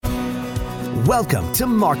Welcome to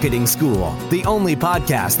Marketing School, the only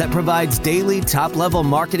podcast that provides daily top-level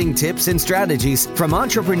marketing tips and strategies from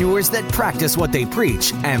entrepreneurs that practice what they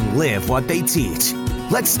preach and live what they teach.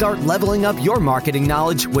 Let's start leveling up your marketing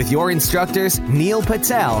knowledge with your instructors, Neil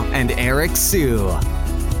Patel and Eric Siu.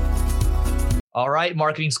 All right,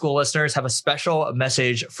 Marketing School listeners, have a special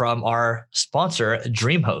message from our sponsor,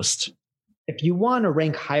 DreamHost. If you want to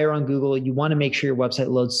rank higher on Google, you want to make sure your website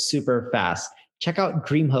loads super fast. Check out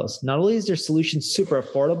DreamHost. Not only is their solution super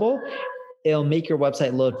affordable, it'll make your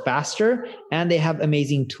website load faster, and they have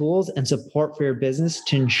amazing tools and support for your business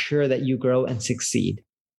to ensure that you grow and succeed.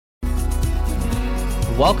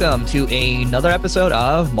 Welcome to another episode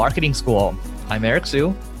of Marketing School. I'm Eric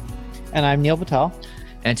Siu. And I'm Neil Patel.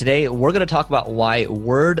 And today we're going to talk about why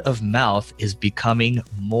word of mouth is becoming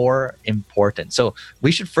more important. So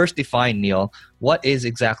we should first define, Neil, what is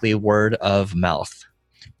exactly word of mouth?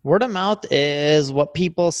 Word of mouth is what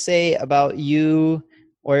people say about you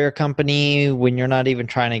or your company when you're not even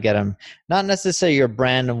trying to get them. Not necessarily your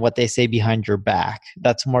brand and what they say behind your back.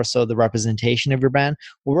 That's more so the representation of your brand.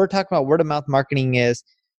 What we're talking about word of mouth marketing is,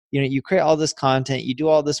 you create all this content, you do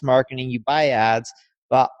all this marketing, you buy ads,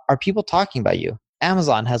 but are people talking about you?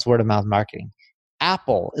 Amazon has word of mouth marketing.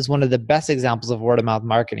 Apple is one of the best examples of word of mouth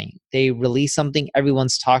marketing. They release something,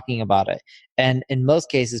 everyone's talking about it. And in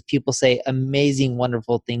most cases, people say amazing,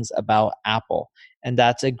 wonderful things about Apple. And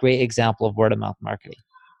that's a great example of word of mouth marketing.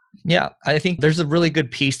 Yeah, I think there's a really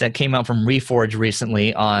good piece that came out from Reforge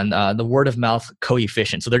recently on the word of mouth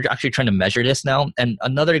coefficient. So they're actually trying to measure this now. And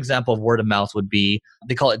another example of word of mouth would be,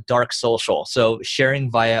 they call it dark social. So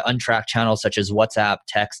sharing via untracked channels such as WhatsApp,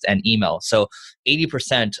 text, and email. So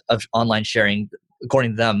 80% of online sharing,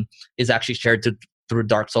 according to them, is actually shared through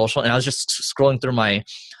dark social. And I was just scrolling through my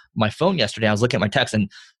phone yesterday. I was looking at my text,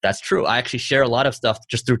 and that's true. I actually share a lot of stuff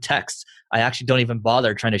just through text. I actually don't even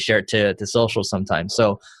bother trying to share it to social sometimes.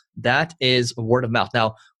 So that is word of mouth.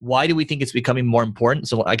 Now, why do we think it's becoming more important?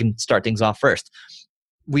 So I can start things off first.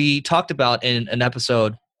 We talked about in an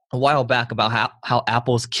episode a while back about how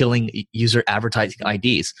Apple's killing user advertising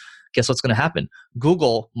IDs. Guess what's going to happen?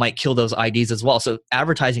 Google might kill those IDs as well. So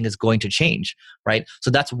advertising is going to change, right?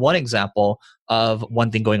 So that's one example of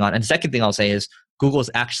one thing going on. And the second thing I'll say is Google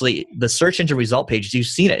is actually, the search engine result page, you've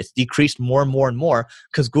seen it, it's decreased more and more and more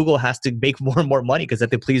because Google has to make more and more money because they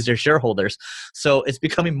have to please their shareholders. So it's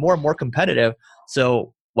becoming more and more competitive.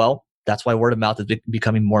 So, well, that's why word of mouth is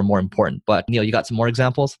becoming more and more important. But Neil, you got some more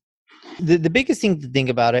examples? The biggest thing to think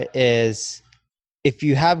about it is, if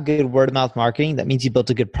you have good word of mouth marketing, that means you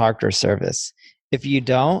built a good product or service. If you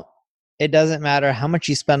don't, it doesn't matter how much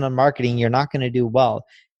you spend on marketing, you're not going to do well.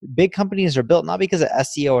 Big companies are built not because of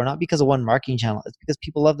SEO or not because of one marketing channel. It's because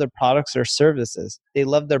people love their products or services. They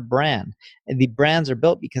love their brand. And the brands are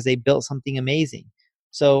built because they built something amazing.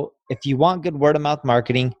 So if you want good word of mouth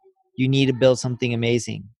marketing, you need to build something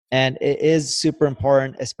amazing. And it is super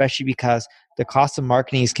important, especially because the cost of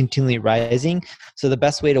marketing is continually rising. So the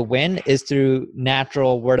best way to win is through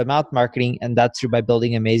natural word of mouth marketing, and that's through by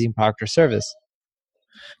building amazing product or service.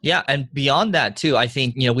 Yeah, and beyond that too, I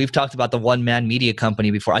think, we've talked about the one-man media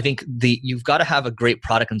company before. I think you've got to have a great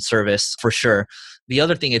product and service for sure. The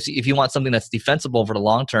other thing is, if you want something that's defensible over the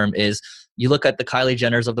long term, is you look at the Kylie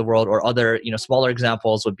Jenners of the world, or other, smaller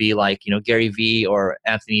examples would be like, Gary Vee or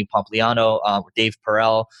Anthony Pompliano, or Dave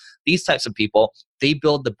Perel. These types of people, they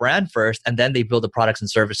build the brand first, and then they build the products and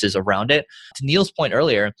services around it. To Neil's point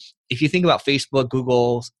earlier, if you think about Facebook,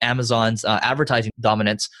 Google, Amazon's advertising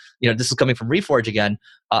dominance, this is coming from Reforge again,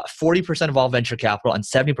 40% of all venture capital and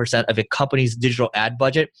 70% of a company's digital ad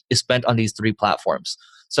budget is spent on these three platforms.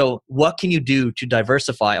 So what can you do to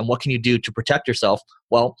diversify, and what can you do to protect yourself?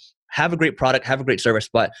 Well, have a great product, have a great service,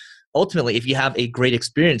 but ultimately, if you have a great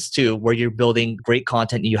experience too, where you're building great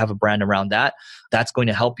content and you have a brand around that, that's going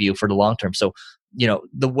to help you for the long term. So,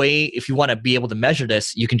 the way, if you want to be able to measure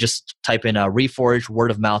this, you can just type in a Reforge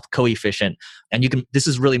word of mouth coefficient. And this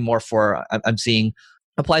is really more for, I'm seeing,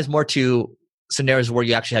 applies more to scenarios where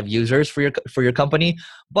you actually have users for your company.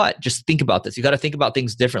 But just think about this. You got to think about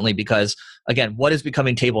things differently because, again, what is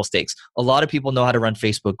becoming table stakes? A lot of people know how to run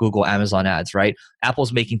Facebook, Google, Amazon ads, right?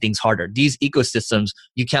 Apple's making things harder. These ecosystems,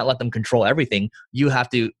 you can't let them control everything. You have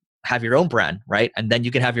to have your own brand, right? And then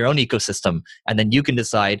you can have your own ecosystem, and then you can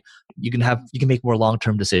decide, you can make more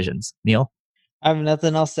long-term decisions. Neil? I have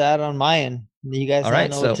nothing else to add on my end. You guys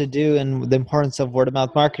know what to do and the importance of word of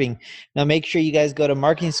mouth marketing. Now make sure you guys go to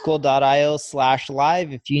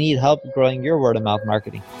marketingschool.io/live if you need help growing your word of mouth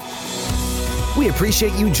marketing. We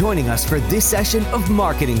appreciate you joining us for this session of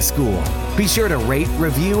Marketing School. Be sure to rate,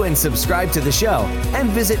 review, and subscribe to the show, and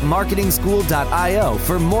visit marketingschool.io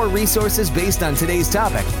for more resources based on today's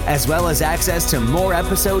topic, as well as access to more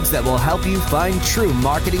episodes that will help you find true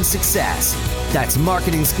marketing success. That's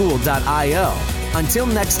marketingschool.io. Until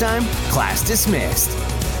next time, class dismissed.